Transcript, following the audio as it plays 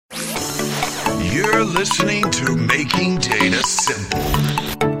You're listening to Making Data Simple,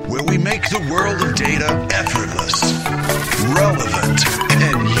 where we make the world of data effortless, relevant,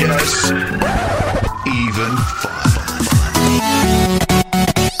 and yes, even fun.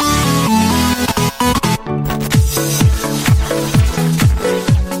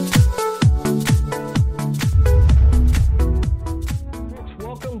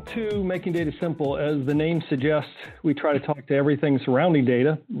 Welcome to Making Data Simple. As the name suggests, we try to talk to everything surrounding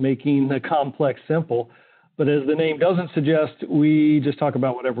data, making the complex simple. But as the name doesn't suggest, we just talk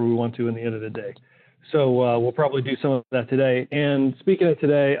about whatever we want to in the end of the day. So we'll probably do some of that today. And speaking of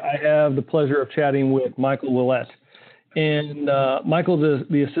today, I have the pleasure of chatting with Michael Willett. And Michael is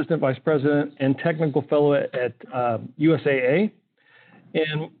the Assistant Vice President and Technical Fellow at USAA.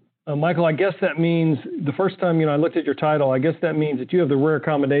 And Michael, I guess that means the first time, I looked at your title, I guess that means that you have the rare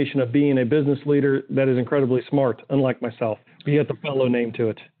combination of being a business leader that is incredibly smart, unlike myself. You got the fellow name to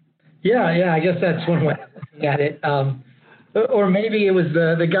it. Yeah, I guess that's one way of looking at it. Or maybe it was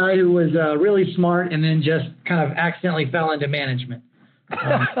the guy who was really smart and then just kind of accidentally fell into management.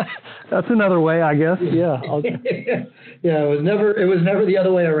 That's another way, I guess. Yeah. Yeah, it was never the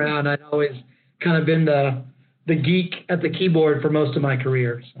other way around. I'd always kind of been the geek at the keyboard for most of my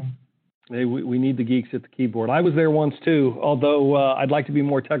career. So. Hey, we need the geeks at the keyboard. I was there once too, although I'd like to be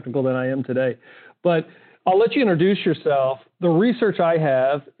more technical than I am today. But I'll let you introduce yourself. The research I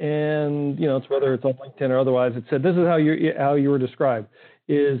have, and it's whether it's on LinkedIn or otherwise, it said this is how you were described,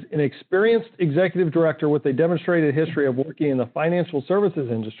 is an experienced executive director with a demonstrated history of working in the financial services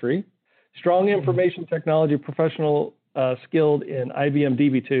industry, strong information technology professional skilled in IBM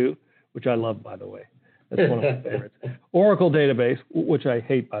DB2, which I love, by the way. That's one of my favorites. Oracle database, which I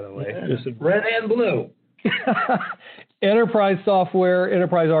hate, by the way. Yeah. Red and blue. Enterprise software,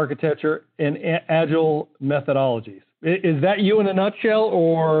 enterprise architecture, and agile methodologies. Is that you in a nutshell,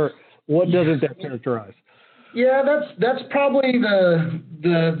 or what does that characterize? Yeah, that's probably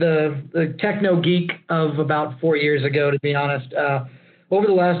the techno geek of about 4 years ago, to be honest. Over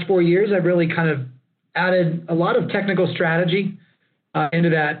the last 4 years, I've really kind of added a lot of technical strategy into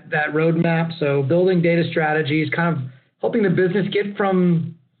that roadmap. So building data strategies, kind of helping the business get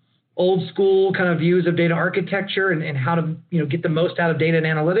from old school kind of views of data architecture and how to get the most out of data and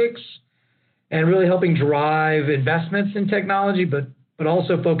analytics, and really helping drive investments in technology, but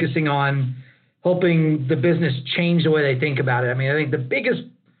also focusing on helping the business change the way they think about it. I mean, I think the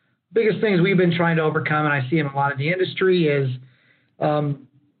biggest things we've been trying to overcome, and I see in a lot of the industry, is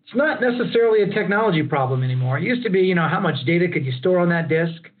it's not necessarily a technology problem anymore. It used to be, how much data could you store on that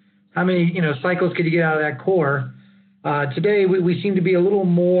disk? How many, cycles could you get out of that core? Today, we seem to be a little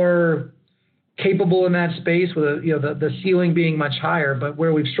more capable in that space, with the ceiling being much higher. But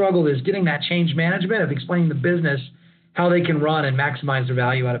where we've struggled is getting that change management of explaining the business how they can run and maximize their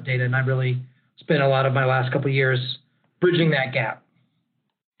value out of data. And I've really spent a lot of my last couple of years bridging that gap.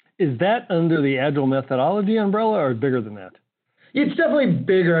 Is that under the Agile methodology umbrella, or bigger than that? It's definitely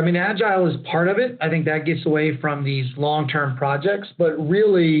bigger. I mean, Agile is part of it. I think that gets away from these long-term projects, but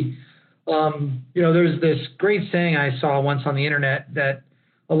really, there's this great saying I saw once on the internet that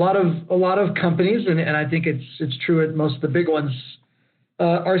a lot of companies, and I think it's true at most of the big ones,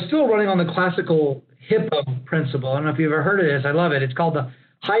 are still running on the classical HIPAA principle. I don't know if you've ever heard of this. I love it. It's called the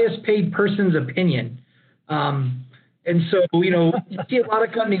highest paid person's opinion. And so, you see a lot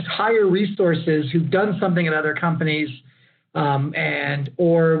of companies hire resources who've done something at other companies,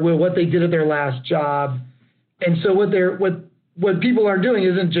 or what they did at their last job. And so what people are doing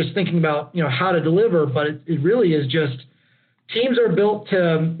isn't just thinking about, how to deliver, but it really is just teams are built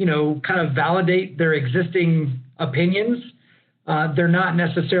to, kind of validate their existing opinions. They're not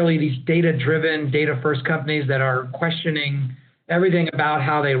necessarily these data-driven, data-first companies that are questioning everything about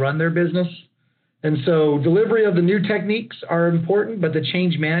how they run their business. And so delivery of the new techniques are important, but the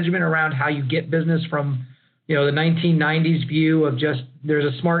change management around how you get business from, the 1990s view of just there's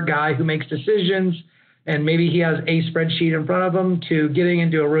a smart guy who makes decisions and maybe he has a spreadsheet in front of him, to getting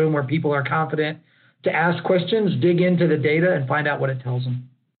into a room where people are confident to ask questions, dig into the data, and find out what it tells them.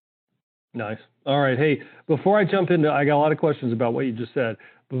 Nice. All right. Hey, before I jump into, I got a lot of questions about what you just said,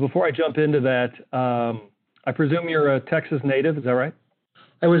 but before I jump into that, I presume you're a Texas native. Is that right?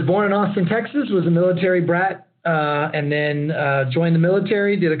 I was born in Austin, Texas, was a military brat, and then joined the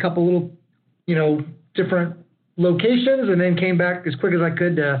military, did a couple little, different locations, and then came back as quick as I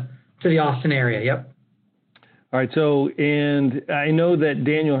could to the Austin area. Yep. All right. So, and I know that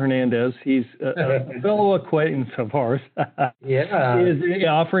Daniel Hernandez, he's a fellow acquaintance of ours. Yeah. He is the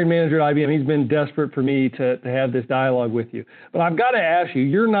offering manager at IBM. He's been desperate for me to have this dialogue with you. But I've got to ask you,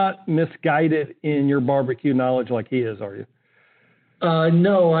 you're not misguided in your barbecue knowledge like he is, are you?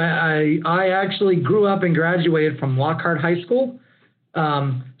 No, I actually grew up and graduated from Lockhart High School.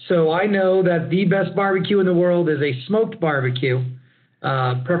 So I know that the best barbecue in the world is a smoked barbecue,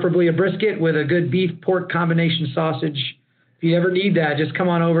 preferably a brisket with a good beef pork combination sausage. If you ever need that, just come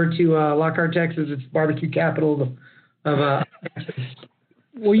on over to Lockhart, Texas. It's barbecue capital of Texas.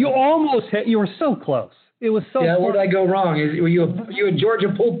 Well, you were so close. It was so. Yeah, where did I go wrong? Were you a Georgia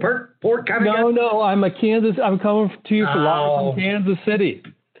pulled pork kind of guy? No, I'm coming to you from Kansas City.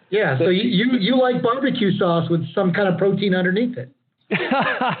 Yeah, so you like barbecue sauce with some kind of protein underneath it.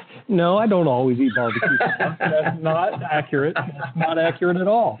 No, I don't always eat barbecue sauce. That's not accurate. That's not accurate at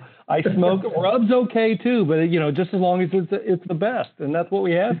all. I smoke rubs okay too, but just as long as it's the best, and that's what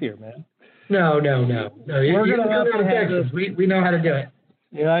we have here, man. No. We're gonna have to have Texas. We know how to do it.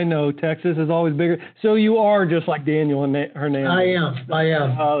 Yeah, I know. Texas is always bigger. So you are just like Daniel and Hernandez. I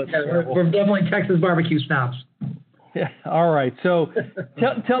am. Oh, yeah, we're definitely Texas barbecue snobs. Yeah. All right. So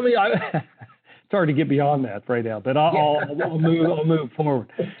tell me, it's hard to get beyond that right now, but I'll move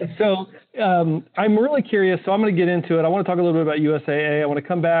forward. So I'm really curious. So I'm going to get into it. I want to talk a little bit about USAA. I want to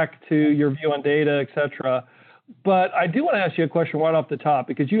come back to your view on data, et cetera. But I do want to ask you a question right off the top,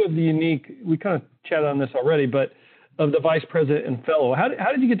 because you have the unique, we kind of chatted on this already, but of the vice president and fellow. How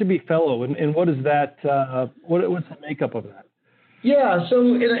did you get to be fellow, and what is that? What's the makeup of that? Yeah, so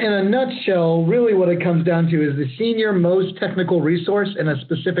in a nutshell, really what it comes down to is the senior most technical resource in a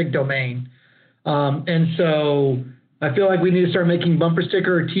specific domain. And so I feel like we need to start making bumper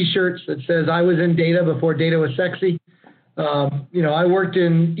sticker or T-shirts that says I was in data before data was sexy. I worked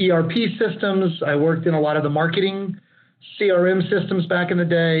in ERP systems. I worked in a lot of the marketing CRM systems back in the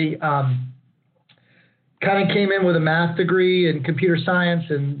day. Kind of came in with a math degree in computer science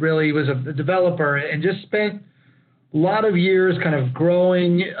and really was a developer, and just spent a lot of years kind of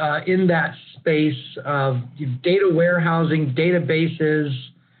growing in that space of data warehousing, databases,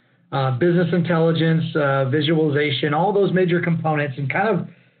 business intelligence, visualization, all those major components, and kind of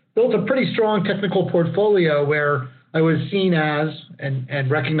built a pretty strong technical portfolio where I was seen as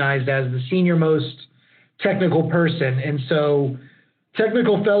and recognized as the senior most technical person. And so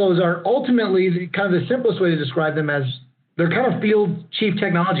technical fellows are ultimately kind of the simplest way to describe them as they're kind of field chief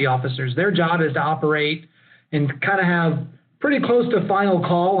technology officers. Their job is to operate and kind of have pretty close to final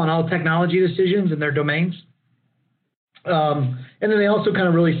call on all technology decisions in their domains. And then they also kind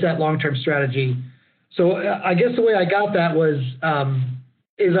of really set long-term strategy. So I guess the way I got that was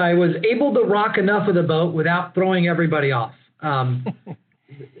is I was able to rock enough of the boat without throwing everybody off.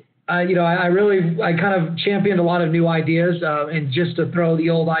 I kind of championed a lot of new ideas, and just to throw the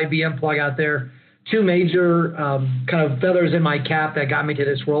old IBM plug out there, two major kind of feathers in my cap that got me to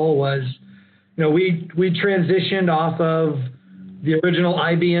this role was, we transitioned off of the original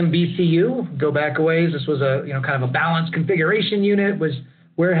IBM BCU, go back a ways. This was a, kind of a balanced configuration unit, was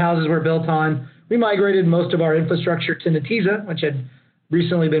warehouses were built on. We migrated most of our infrastructure to Netezza, which had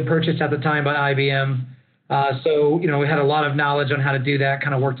recently been purchased at the time by IBM. So we had a lot of knowledge on how to do that,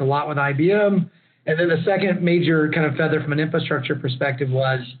 kind of worked a lot with IBM. And then the second major kind of feather from an infrastructure perspective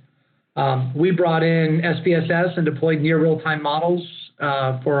was we brought in SPSS and deployed near real-time models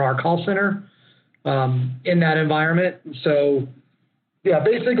for our call center in that environment. So, yeah,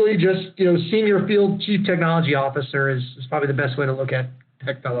 basically just, senior field chief technology officer is probably the best way to look at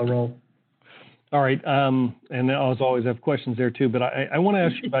tech fellow role. All right. And I always have questions there too, but I want to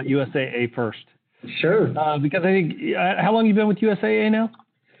ask you about USAA first. Sure. Because I think, how long have you been with USAA now?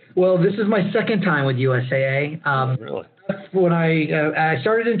 Well, this is my second time with USAA. Really? When I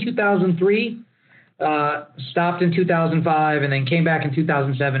started in 2003, stopped in 2005, and then came back in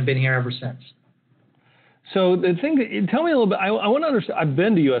 2007, been here ever since. So the thing, tell me a little bit, I want to understand, I've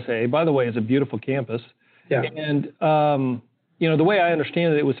been to USAA, by the way, it's a beautiful campus. Yeah. And, the way I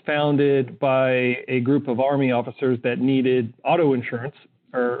understand it, it was founded by a group of Army officers that needed auto insurance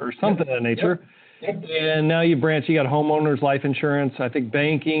or something of that nature. Yep. And now you got homeowners, life insurance, I think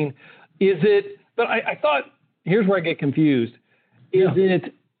banking. But I thought, here's where I get confused. Is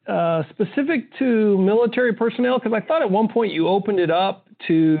it specific to military personnel? Because I thought at one point you opened it up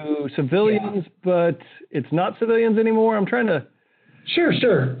to civilians, but it's not civilians anymore. I'm trying to. Sure.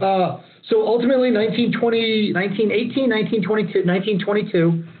 So ultimately,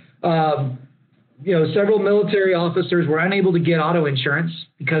 1922, several military officers were unable to get auto insurance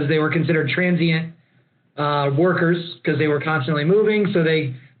because they were considered transient workers because they were constantly moving. So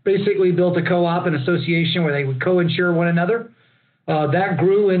they basically built a co-op, an association where they would co-insure one another. That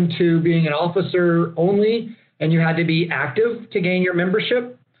grew into being an officer only, and you had to be active to gain your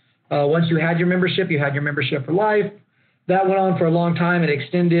membership. Once you had your membership for life. That went on for a long time. It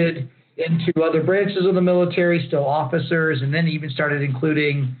extended into other branches of the military, still officers, and then even started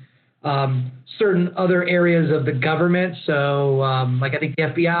including certain other areas of the government. So like I think the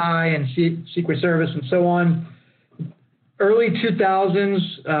FBI and Secret Service and so on. Early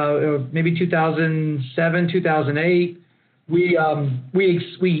 2000s, maybe 2007, 2008, we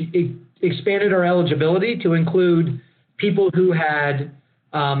expanded our eligibility to include people who had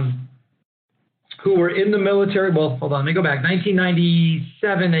who were in the military. Well, hold on, let me go back.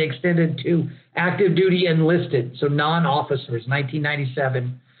 1997, they extended to active duty enlisted, so non-officers,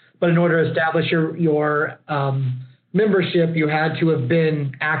 1997. But in order to establish your membership, you had to have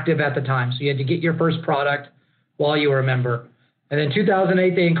been active at the time. So you had to get your first product while you were a member. And in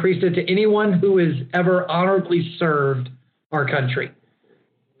 2008, they increased it to anyone who has ever honorably served our country.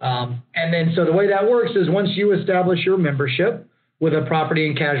 And then so the way that works is once you establish your membership with a property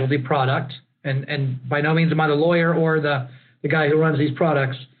and casualty product, and by no means am I the lawyer or the guy who runs these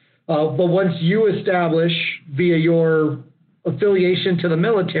products, but once you establish via your affiliation to the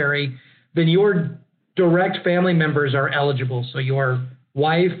military, then your direct family members are eligible. So your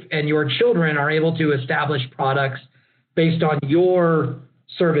wife and your children are able to establish products based on your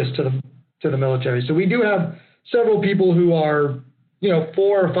service to the military. So we do have several people who are, 4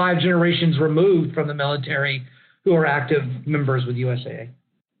 or 5 generations removed from the military who are active members with USAA.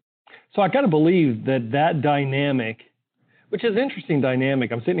 So I got to believe that dynamic, which is an interesting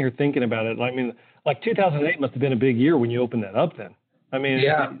dynamic. I'm sitting here thinking about it. I mean, like 2008 must have been a big year when you opened that up then. I mean,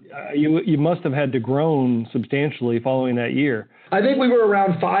 yeah. You must have had to grown substantially following that year. I think we were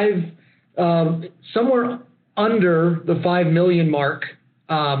around 5, somewhere under the 5 million mark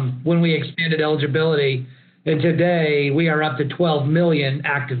when we expanded eligibility. And today we are up to 12 million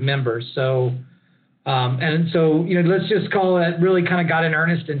active members. So, let's just call it really kind of got in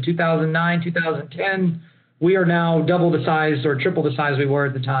earnest in 2009, 2010. We are now double the size or triple the size we were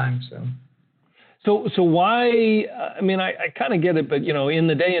at the time. So why? I mean, I kind of get it, but in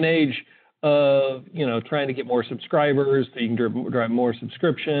the day and age of trying to get more subscribers, so you can drive more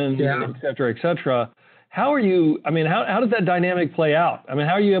subscriptions, et cetera. How are you? I mean, how does that dynamic play out? I mean,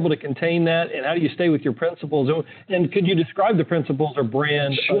 how are you able to contain that, and how do you stay with your principles? And could you describe the principles or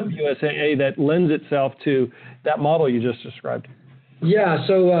brand of USAA that lends itself to that model you just described? Yeah.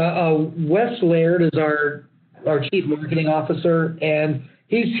 So Wes Laird is our chief marketing officer, and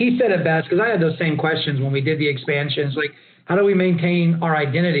he said it best, because I had those same questions when we did the expansions. Like, how do we maintain our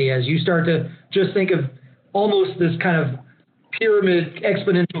identity as you start to just think of almost this kind of pyramid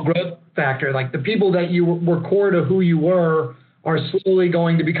exponential growth factor? Like the people that you were core to who you were are slowly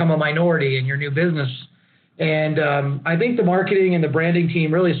going to become a minority in your new business. And I think the marketing and the branding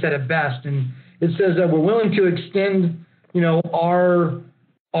team really said it best. And it says that we're willing to extend,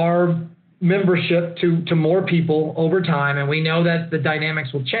 our membership to more people over time. And we know that the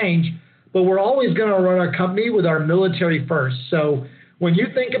dynamics will change, but we're always going to run our company with our military first. So when you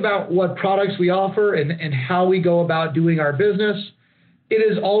think about what products we offer and how we go about doing our business, it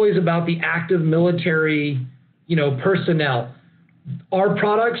is always about the active military, personnel. Our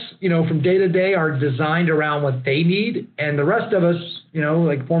products, from day to day are designed around what they need. And the rest of us,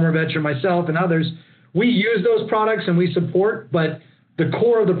 like former veteran myself and others, we use those products and we support, but the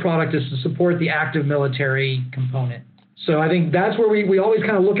core of the product is to support the active military component. So I think that's where we always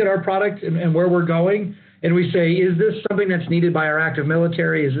kind of look at our product and where we're going. And we say, is this something that's needed by our active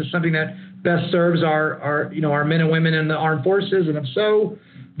military? Is this something that best serves our men and women in the armed forces? And if so,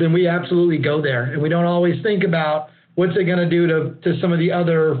 then we absolutely go there. And we don't always think about what's it going to do to some of the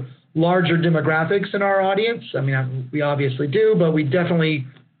other larger demographics in our audience. I mean, we obviously do, but we definitely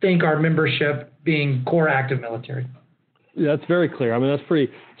think our membership being core active military. That's very clear. I mean, that's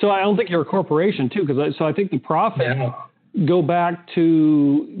pretty. So I don't think you're a corporation too, because I think the profits go back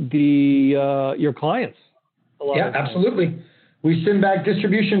to your clients. Yeah, absolutely. We send back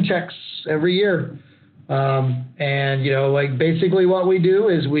distribution checks every year. And basically what we do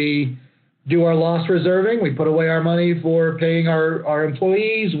is we do our loss reserving. We put away our money for paying our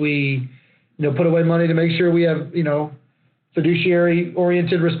employees. We, put away money to make sure we have, fiduciary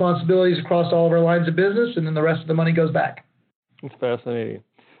oriented responsibilities across all of our lines of business. And then the rest of the money goes back. It's fascinating.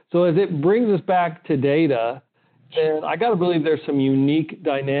 So as it brings us back to data, then I got to believe there's some unique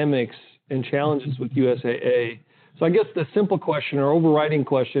dynamics and challenges with USAA. So I guess the simple question or overriding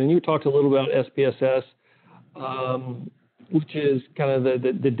question, and you talked a little about SPSS, which is kind of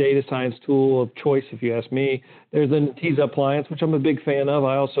the data science tool of choice, if you ask me. There's the Netezza appliance, which I'm a big fan of.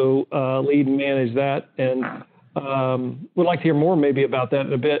 I also lead and manage that, and would like to hear more maybe about that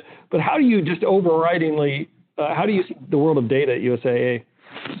in a bit. But how do you just overridingly, how do you see the world of data at USAA?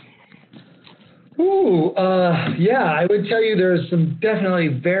 Yeah, I would tell you there's some definitely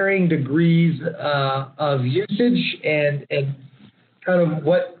varying degrees of usage and kind of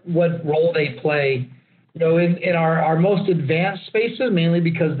what role they play. In our most advanced spaces, mainly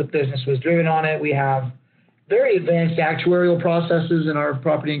because the business was driven on it, we have very advanced actuarial processes in our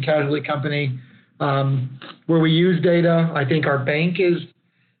property and casualty company where we use data. I think our bank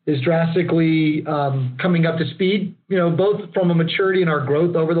is drastically coming up to speed, both from a maturity and our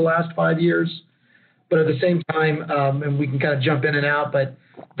growth over the last 5 years. But at the same time, and we can kind of jump in and out, but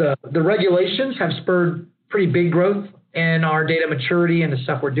the regulations have spurred pretty big growth in our data maturity and the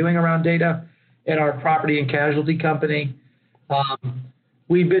stuff we're doing around data in our property and casualty company.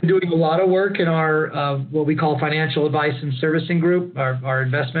 We've been doing a lot of work in our what we call financial advice and servicing group, our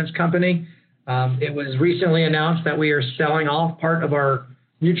investments company. It was recently announced that we are selling off part of our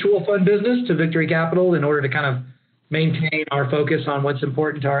mutual fund business to Victory Capital in order to kind of maintain our focus on what's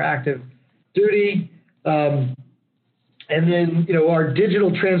important to our active duty. And then, our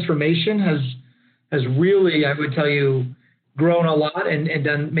digital transformation has really, I would tell you, grown a lot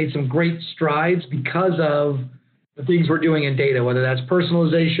and made some great strides because of the things we're doing in data, whether that's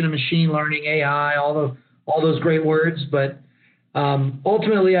personalization and machine learning, AI, all those great words. But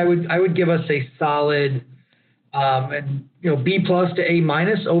ultimately, I would give us a solid B+ to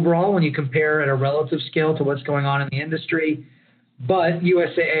A- overall when you compare at a relative scale to what's going on in the industry. But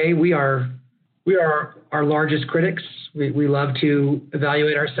USAA, we are our largest critics. We love to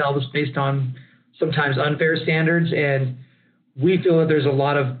evaluate ourselves based on sometimes unfair standards, and we feel that there's a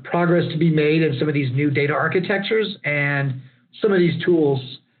lot of progress to be made in some of these new data architectures and some of these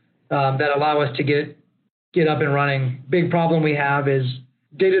tools that allow us to get up and running. Big problem we have is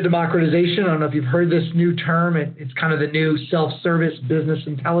data democratization. I don't know if you've heard this new term. It's kind of the new self-service business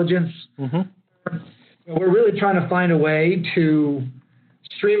intelligence. Mm-hmm. We're really trying to find a way to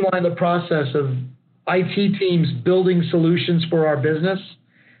streamline the process of IT teams building solutions for our business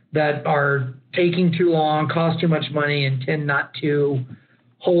that are taking too long, cost too much money, and tend not to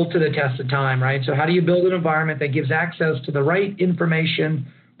hold to the test of time, right? So how do you build an environment that gives access to the right information,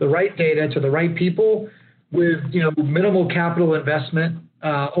 the right data, to the right people with minimal capital investment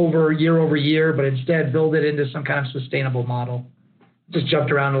over year, but instead build it into some kind of sustainable model? Just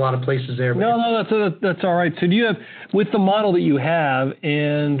jumped around a lot of places there. No, that's all right. So do you have, with the model that you have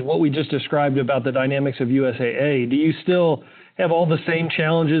and what we just described about the dynamics of USAA, do you still have all the same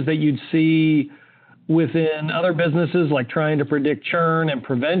challenges that you'd see within other businesses, like trying to predict churn and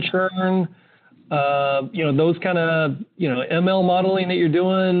prevent churn? Those kind of, ML modeling that you're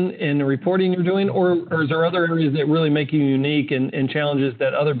doing and the reporting you're doing, or is there other areas that really make you unique and challenges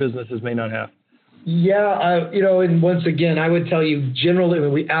that other businesses may not have? Yeah, and once again, I would tell you generally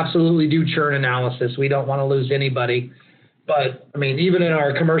we absolutely do churn analysis. We don't want to lose anybody. But, I mean, even in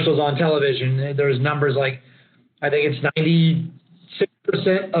our commercials on television, there's numbers like, I think it's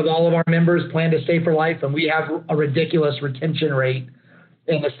 96% of all of our members plan to stay for life, and we have a ridiculous retention rate.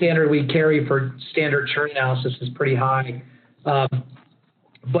 And the standard we carry for standard churn analysis is pretty high.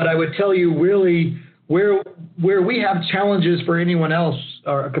 But I would tell you really where we have challenges for anyone else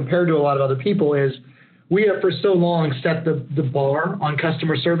or compared to a lot of other people is we have for so long set the bar on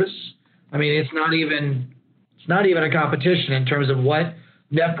customer service. I mean, it's not even a competition in terms of what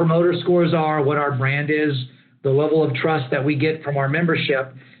net promoter scores are, what our brand is, the level of trust that we get from our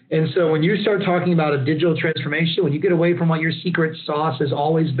membership. And so when you start talking about a digital transformation, when you get away from what your secret sauce has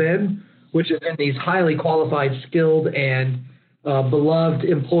always been, which is in these highly qualified, skilled, and beloved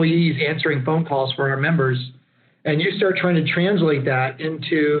employees answering phone calls for our members, and you start trying to translate that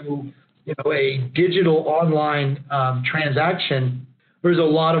into a digital online transaction, there's a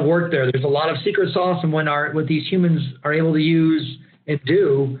lot of work there. There's a lot of secret sauce and what these humans are able to use and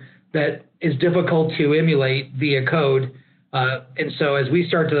do that is difficult to emulate via code. And so as we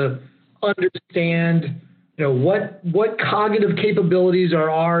start to understand, what cognitive capabilities are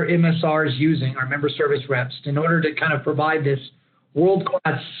our MSRs using, our member service reps, in order to kind of provide this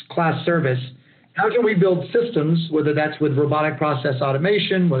world-class service, how can we build systems, whether that's with robotic process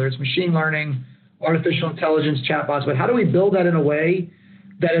automation, whether it's machine learning, artificial intelligence, chatbots, but how do we build that in a way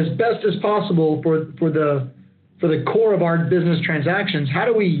that as best as possible for the core of our business transactions, how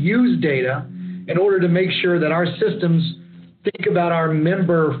do we use data in order to make sure that our systems think about our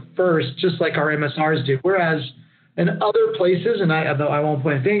member first, just like our MSRs do? Whereas in other places, and I won't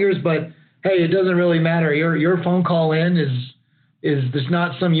point fingers, but hey, it doesn't really matter. Your phone call in is there's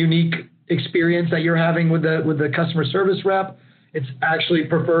not some unique experience that you're having with the customer service rep. It's actually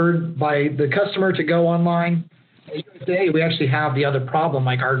preferred by the customer to go online. Today, we actually have the other problem,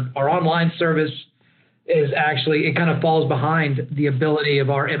 like our online service is actually, it kind of falls behind the ability of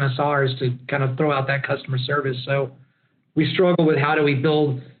our MSRs to kind of throw out that customer service. So we struggle with how do we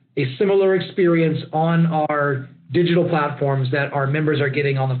build a similar experience on our digital platforms that our members are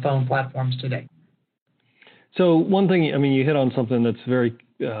getting on the phone platforms today. So one thing, I mean, you hit on something that's very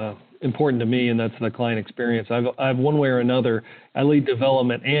important to me, and that's the client experience. I've one way or another, I lead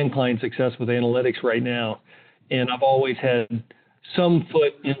development and client success with analytics right now, and I've always had some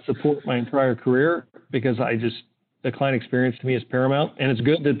foot in support my entire career because the client experience to me is paramount, and it's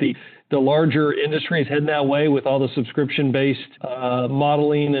good that the larger industry is heading that way with all the subscription-based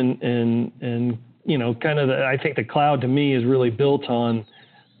modeling and you know, kind of I think the cloud to me is really built on,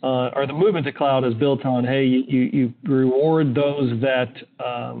 or the movement to cloud is built on, hey, you reward those that,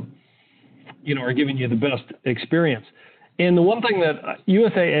 you know, are giving you the best experience. And the one thing that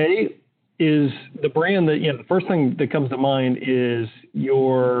USAA is the brand that, you know, the first thing that comes to mind is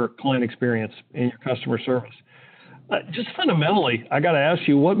your client experience and your customer service. Just fundamentally, I got to ask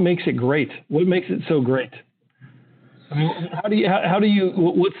you, what makes it great? What makes it so great? I mean, how do you,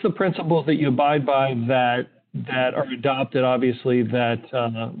 what's the principles that you abide by that are adopted, obviously,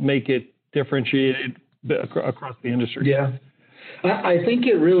 that make it differentiated across the industry? Yeah, I think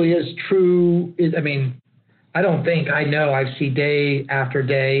it really is true. I know I see day after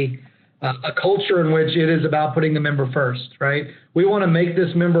day a culture in which it is about putting the member first, right? We want to make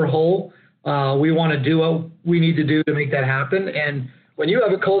this member whole. We want to do what we need to do to make that happen. And when you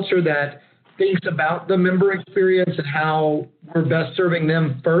have a culture that thinks about the member experience and how we're best serving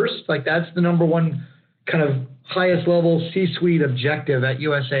them first, like that's the number one kind of highest level C-suite objective at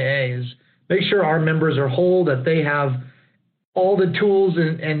USAA is make sure our members are whole, that they have all the tools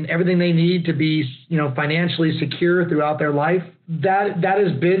and everything they need to be, you know, financially secure throughout their life. That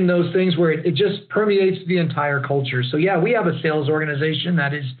has been those things where it just permeates the entire culture. So yeah, we have a sales organization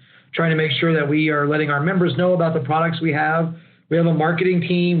that is trying to make sure that we are letting our members know about the products we have. We have a marketing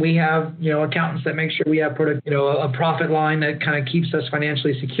team. We have, you know, accountants that make sure we have a profit line that kind of keeps us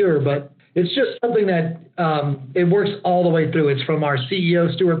financially secure. But it's just something that it works all the way through. It's from our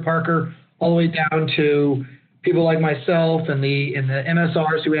CEO, Stuart Parker, all the way down to people like myself and the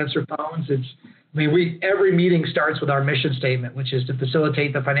MSRs who answer phones. Every meeting starts with our mission statement, which is to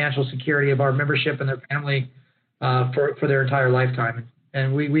facilitate the financial security of our membership and their family for their entire lifetime.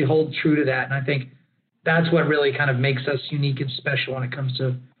 And we hold true to that. And I think that's what really kind of makes us unique and special when it comes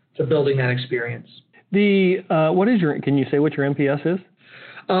to building that experience. Can you say what your NPS is?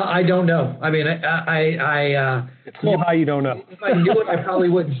 I don't know. I mean, it's so high you don't know. If I knew it, I probably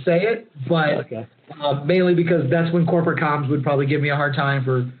wouldn't say it, but okay. Mainly because that's when corporate comms would probably give me a hard time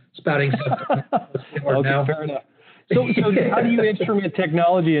for spouting something. Okay, fair enough. So how do you instrument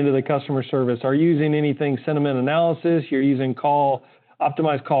technology into the customer service? Are you using anything sentiment analysis? You're using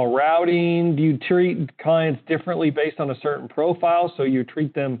optimized call routing? Do you treat clients differently based on a certain profile, so you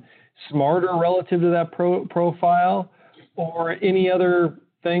treat them smarter relative to that profile? Or any other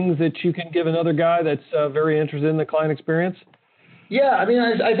things that you can give another guy that's very interested in the client experience? Yeah, I mean,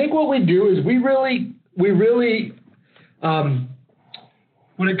 I think what we do is we really, when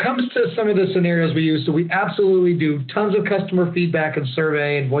it comes to some of the scenarios we use, so we absolutely do tons of customer feedback and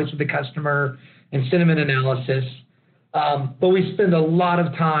survey and voice of the customer and sentiment analysis. But we spend a lot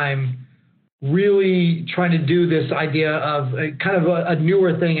of time really trying to do this idea of a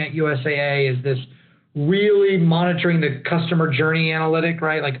newer thing at USAA is this really monitoring the customer journey analytic,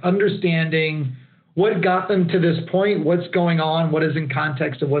 right? Like understanding what got them to this point, what's going on, what is in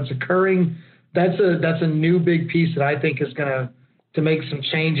context of what's occurring. That's a new big piece that I think is going to make some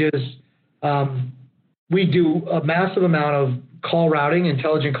changes. We do a massive amount of call routing,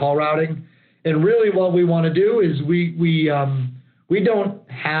 intelligent call routing. And really what we want to do is we don't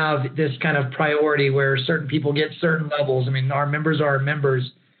have this kind of priority where certain people get certain levels. I mean, our members are our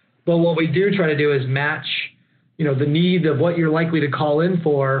members. But what we do try to do is match, you know, the need of what you're likely to call in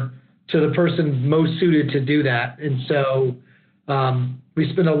for to the person most suited to do that. And so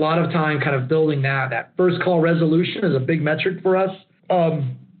we spend a lot of time kind of building that. That first call resolution is a big metric for us.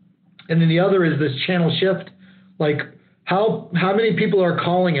 And then the other is this channel shift. Like how many people are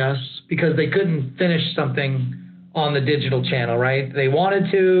calling us because they couldn't finish something on the digital channel, right? They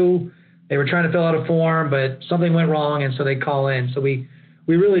wanted to, they were trying to fill out a form, but something went wrong, and so they call in. So we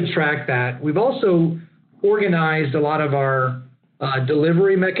really track that. We've also organized a lot of our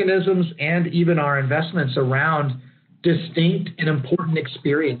delivery mechanisms and even our investments around distinct and important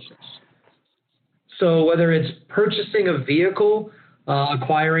experiences. So whether it's purchasing a vehicle,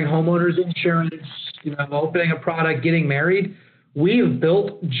 acquiring homeowners insurance, you know, opening a product, getting married, we have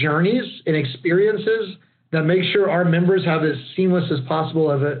built journeys and experiences that make sure our members have as seamless as possible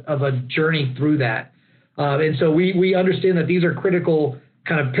of a journey through that. And so we understand that these are critical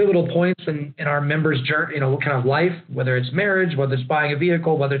kind of pivotal points in our members' journey, kind of life, whether it's marriage, whether it's buying a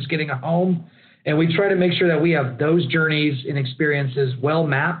vehicle, whether it's getting a home. And we try to make sure that we have those journeys and experiences well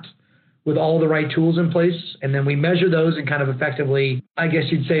mapped with all the right tools in place. And then we measure those and kind of effectively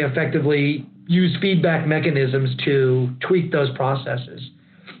use feedback mechanisms to tweak those processes.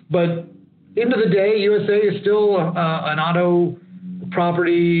 But end of the day, USA is still an auto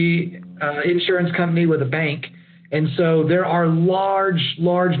property insurance company with a bank. And so there are large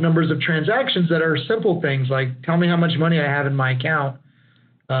numbers of transactions that are simple things like, tell me how much money I have in my account.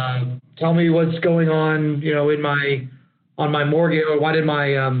 Tell me what's going on, on my mortgage, or why did my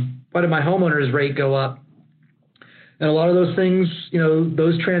homeowner's rate go up? And a lot of those things,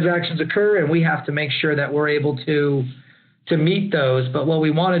 those transactions occur, and we have to make sure that we're able to meet those. But what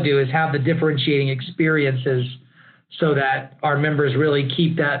we want to do is have the differentiating experiences so that our members really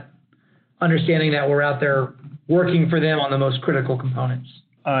keep that understanding that we're out there working for them on the most critical components.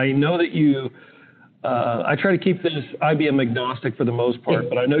 I know that I try to keep this IBM agnostic for the most part,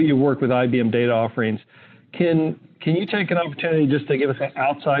 but I know you work with IBM data offerings. Can you take an opportunity just to give us an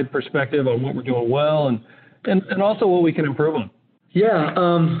outside perspective on what we're doing well and also what we can improve on? Yeah,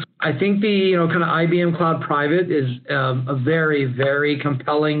 I think the kind of IBM Cloud Private is a very, very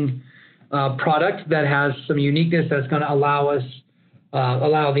compelling product that has some uniqueness that's going to allow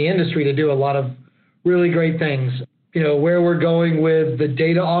the industry to do a lot of really great things. Where we're going with the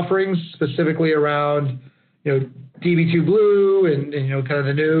data offerings, specifically around DB2 Blue and kind of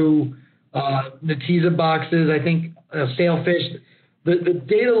the new Netezza boxes. I think Sailfish. The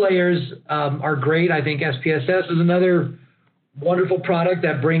data layers are great. I think SPSS is another wonderful product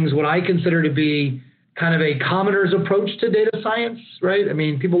that brings what I consider to be kind of a commoner's approach to data science, right? I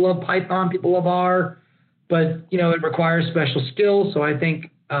mean, people love Python, people love R, but it requires special skills. So I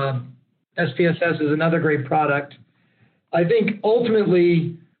think SPSS is another great product. I think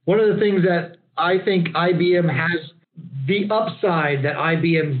ultimately one of the things that I think IBM has, the upside that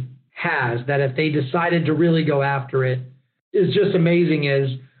IBM has, that if they decided to really go after it, is just amazing, is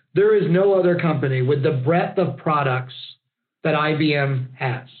there is no other company with the breadth of products that IBM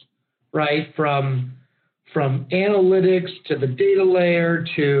has, right? From analytics to the data layer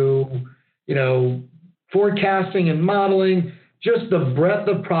to, forecasting and modeling, just the breadth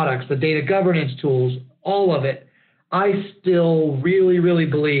of products, the data governance tools, all of it. I still really, really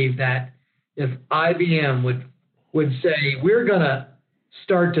believe that if IBM would say, we're going to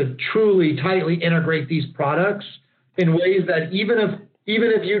start to truly tightly integrate these products in ways that even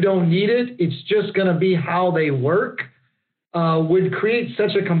if you don't need it, it's just going to be how they work, would create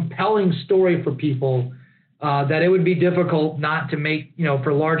such a compelling story for people that it would be difficult not to make,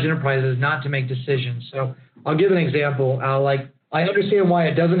 for large enterprises, not to make decisions. So I'll give an example. I understand why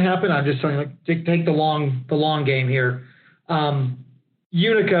it doesn't happen. I'm just saying, take the long game here.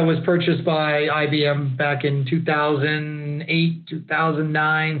 Unica was purchased by IBM back in 2008,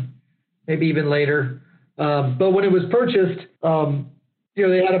 2009, maybe even later. But when it was purchased,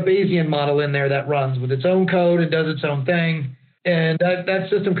 they had a Bayesian model in there that runs with its own code and does its own thing. And that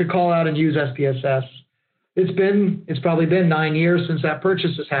system could call out and use SPSS. It's probably been 9 years since that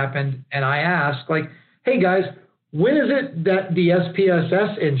purchase has happened. And I asked, hey guys, when is it that the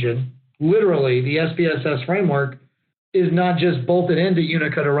SPSS engine, literally the SPSS framework, is not just bolted into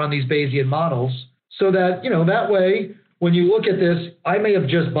Unica to run these Bayesian models, so that, that way, when you look at this, I may have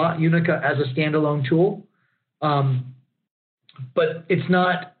just bought Unica as a standalone tool, but it's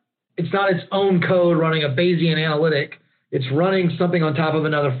not its own code running a Bayesian analytic. It's running something on top of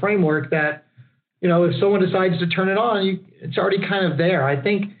another framework that, if someone decides to turn it on, it's already kind of there. I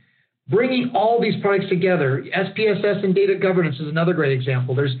think bringing all these products together, SPSS and data governance is another great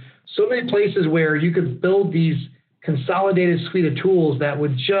example. There's so many places where you could build these consolidated suite of tools that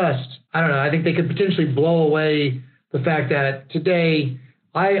would just, I think they could potentially blow away the fact that today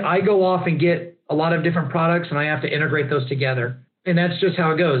I go off and get a lot of different products and I have to integrate those together. And that's just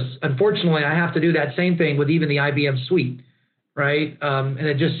how it goes. Unfortunately, I have to do that same thing with even the IBM suite, right? And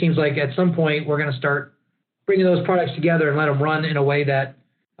it just seems like at some point we're going to start bringing those products together and let them run in a way that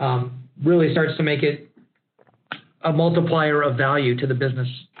really starts to make it a multiplier of value to the business.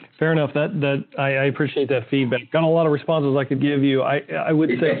 Fair enough. That I appreciate that feedback. Got a lot of responses I could give you. I would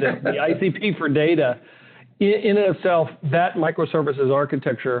say that the ICP for data, in and of itself, that microservices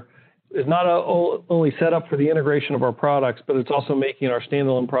architecture is not only set up for the integration of our products, but it's also making our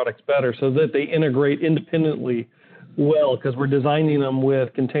standalone products better so that they integrate independently well, because we're designing them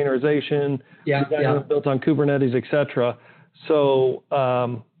with containerization, built on Kubernetes, et cetera. So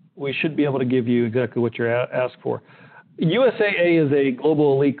we should be able to give you exactly what you're asked for. USAA is a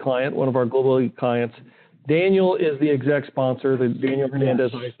global elite client, one of our global elite clients. Daniel is the exec sponsor, the Daniel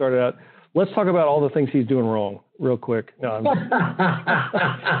Hernandez I started out. Let's talk about all the things he's doing wrong real quick. No,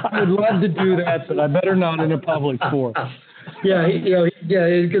 I would love to do that, but I better not in a public forum. Yeah,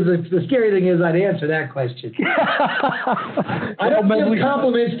 because the scary thing is I'd answer that question. I don't give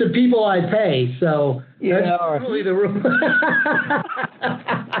compliments to people I pay, so that's really the rule.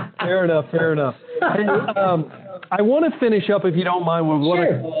 Fair enough. And, I want to finish up, if you don't mind, with what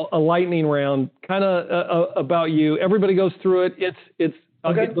I call a lightning round, kind of about you. Everybody goes through it. It's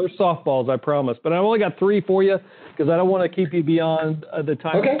okay. They're softballs, I promise. But I've only got 3 for you because I don't want to keep you beyond the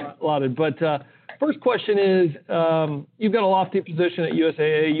time allotted. But first question is, you've got a lofty position at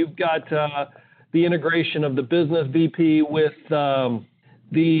USAA. You've got the integration of the business VP with the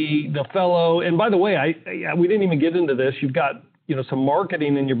fellow. And by the way, we didn't even get into this. You've got some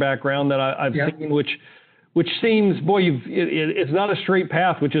marketing in your background that I've seen, which seems, it's not a straight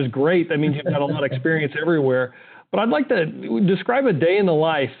path, which is great. That means you've got a lot of experience everywhere. But I'd like to describe a day in the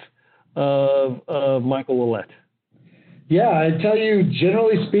life of Michael Willett. Yeah, I tell you,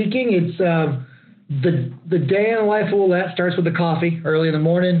 generally speaking, it's the day in the life of Willett starts with the coffee early in the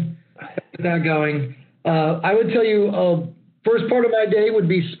morning. Get that going. I would tell you, first part of my day would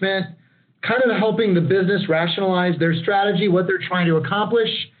be spent kind of helping the business rationalize their strategy, what they're trying to accomplish,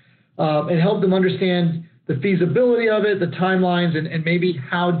 and help them understand the feasibility of it, the timelines, and maybe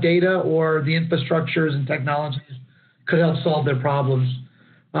how data or the infrastructures and technologies could help solve their problems.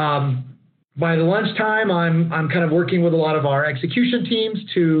 By the lunchtime, I'm kind of working with a lot of our execution teams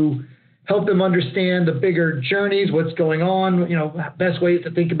to help them understand the bigger journeys, what's going on, best ways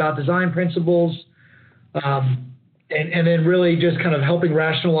to think about design principles, and then really just kind of helping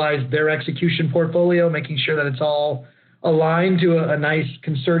rationalize their execution portfolio, making sure that it's all aligned to a nice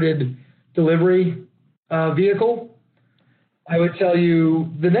concerted delivery vehicle. I would tell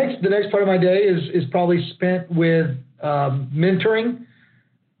you the next part of my day is probably spent with mentoring.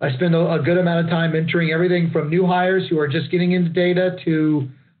 I spend a good amount of time mentoring everything from new hires who are just getting into data to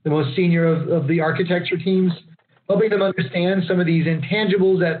the most senior of the architecture teams, helping them understand some of these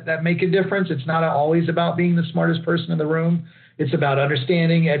intangibles that make a difference. It's not always about being the smartest person in the room. It's about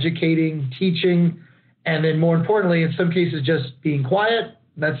understanding, educating, teaching, and then more importantly, in some cases, just being quiet.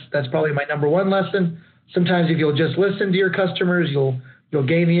 That's probably my number one lesson. Sometimes if you'll just listen to your customers, you'll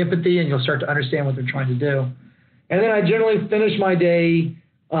gain the empathy and you'll start to understand what they're trying to do. And then I generally finish my day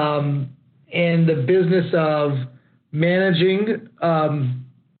in the business of managing.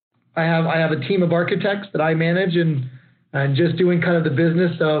 I have a team of architects that I manage and just doing kind of the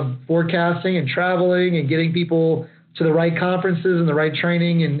business of forecasting and traveling and getting people to the right conferences and the right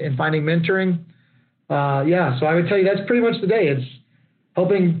training and finding mentoring. So I would tell you that's pretty much the day. It's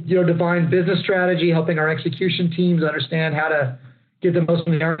helping define business strategy, helping our execution teams understand how to get the most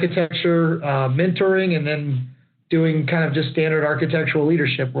from the architecture, mentoring, and then doing kind of just standard architectural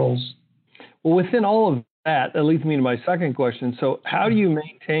leadership roles. Well, within all of that leads me to my second question. So how do you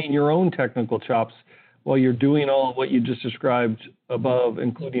maintain your own technical chops while you're doing all of what you just described above,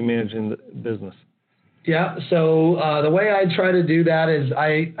 including managing the business? Yeah, so the way I try to do that is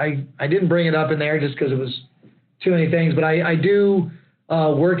I didn't bring it up in there just because it was too many things, but I do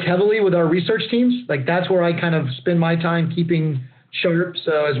work heavily with our research teams. Like that's where I kind of spend my time keeping sharp.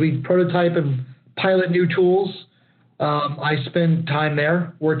 So as we prototype and pilot new tools, I spend time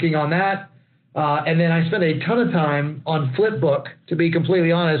there working on that. And then I spend a ton of time on Flipbook, to be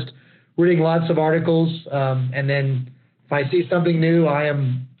completely honest, reading lots of articles. And then if I see something new,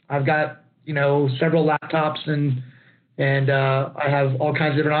 I've got, several laptops and I have all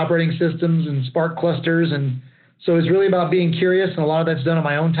kinds of different operating systems and Spark clusters. And so it's really about being curious. And a lot of that's done on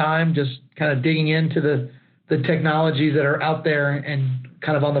my own time, just kind of digging into the technologies that are out there and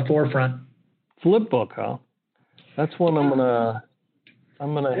kind of on the forefront. Flipbook, huh? That's one I'm gonna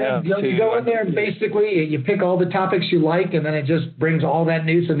have. You go in there and basically you pick all the topics you like, and then it just brings all that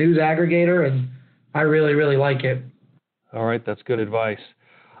news to News Aggregator, and I really, really like it. All right, that's good advice.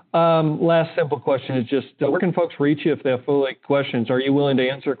 Last simple question is just where can folks reach you if they have full questions? Are you willing to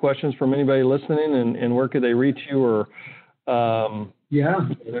answer questions from anybody listening, and where could they reach you? Or is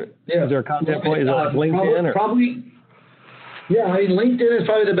there a contact point? Is it like LinkedIn? Probably. Yeah, LinkedIn is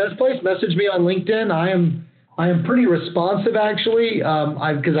probably the best place. Message me on LinkedIn. I am pretty responsive, actually,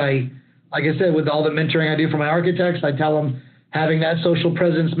 because like I said, with all the mentoring I do for my architects, I tell them having that social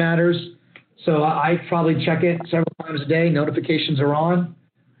presence matters. So I probably check it several times a day. Notifications are on.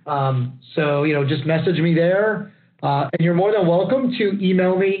 So just message me there. And you're more than welcome to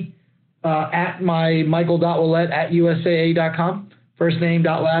email me at my michael.willett@usaa.com. First name,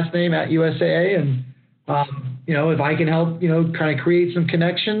 last name @USAA. And, if I can help, kind of create some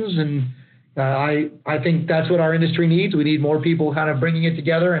connections and I think that's what our industry needs. We need more people kind of bringing it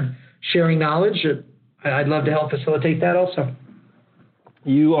together and sharing knowledge. I'd love to help facilitate that also.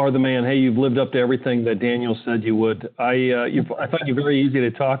 You are the man. Hey, you've lived up to everything that Daniel said you would. I find you very easy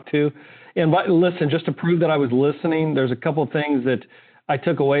to talk to. And listen, just to prove that I was listening, there's a couple of things that I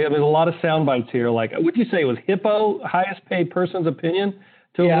took away. There's a lot of sound bites here. Like, would you say it was HIPPO, highest paid person's opinion,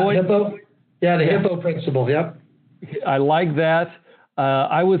 to avoid? HIPPO. Yeah, the HIPPO principle. Yep. I like that.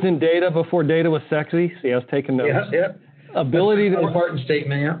 I was in data before data was sexy. See, I was taking notes. Yeah. Ability to important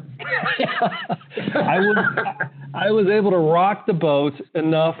statement. Yeah. I was able to rock the boat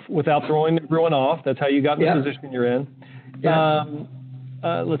enough without throwing everyone off. That's how you got in the position you're in. Yeah.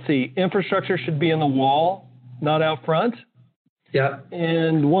 Let's see. Infrastructure should be in the wall, not out front. Yeah.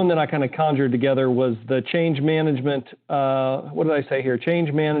 And one that I kind of conjured together was the change management. What did I say here?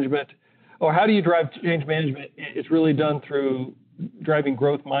 Change management. Or how do you drive change management? It's really done through driving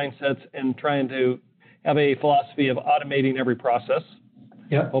growth mindsets and trying to have a philosophy of automating every process.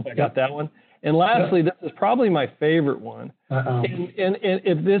 Yeah. Hope I got that one. And lastly, this is probably my favorite one. And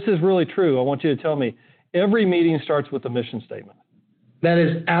if this is really true, I want you to tell me, every meeting starts with a mission statement. That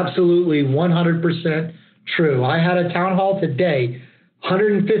is absolutely 100% true. I had a town hall today,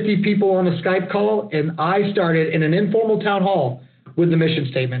 150 people on a Skype call, and I started in an informal town hall with the mission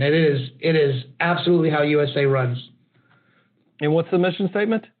statement. It is absolutely how USA runs. And what's the mission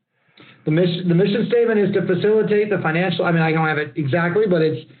statement? The mission statement is to facilitate the financial, I don't have it exactly, but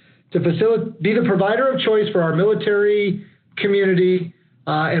it's to be the provider of choice for our military community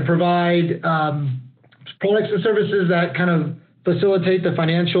and provide products and services that kind of facilitate the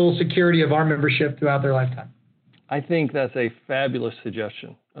financial security of our membership throughout their lifetime. I think that's a fabulous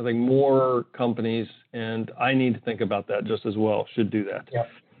suggestion. I think more companies, and I need to think about that just as well, should do that. Yep.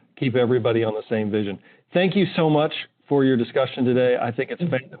 Keep everybody on the same vision. Thank you so much for your discussion today. I think it's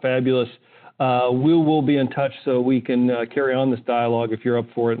fabulous. We will be in touch so we can carry on this dialogue if you're up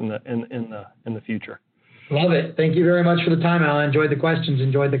for it in the future. Love it. Thank you very much for the time, Alan. Enjoyed the questions.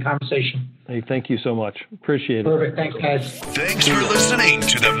 Enjoyed the conversation. Hey, thank you so much. Appreciate it. Perfect. Thanks, guys. Thanks for listening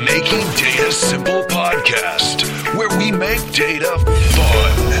to the Making Data Simple podcast, where we make data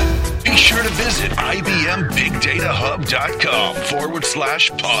fun. Be sure to visit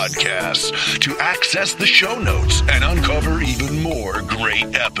IBMBigDataHub.com/podcast to access the show notes and uncover even more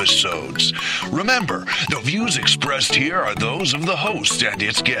great episodes. Remember, the views expressed here are those of the host and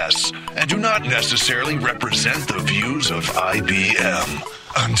its guests and do not necessarily represent the views of IBM.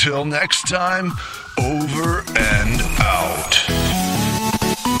 Until next time, over and out.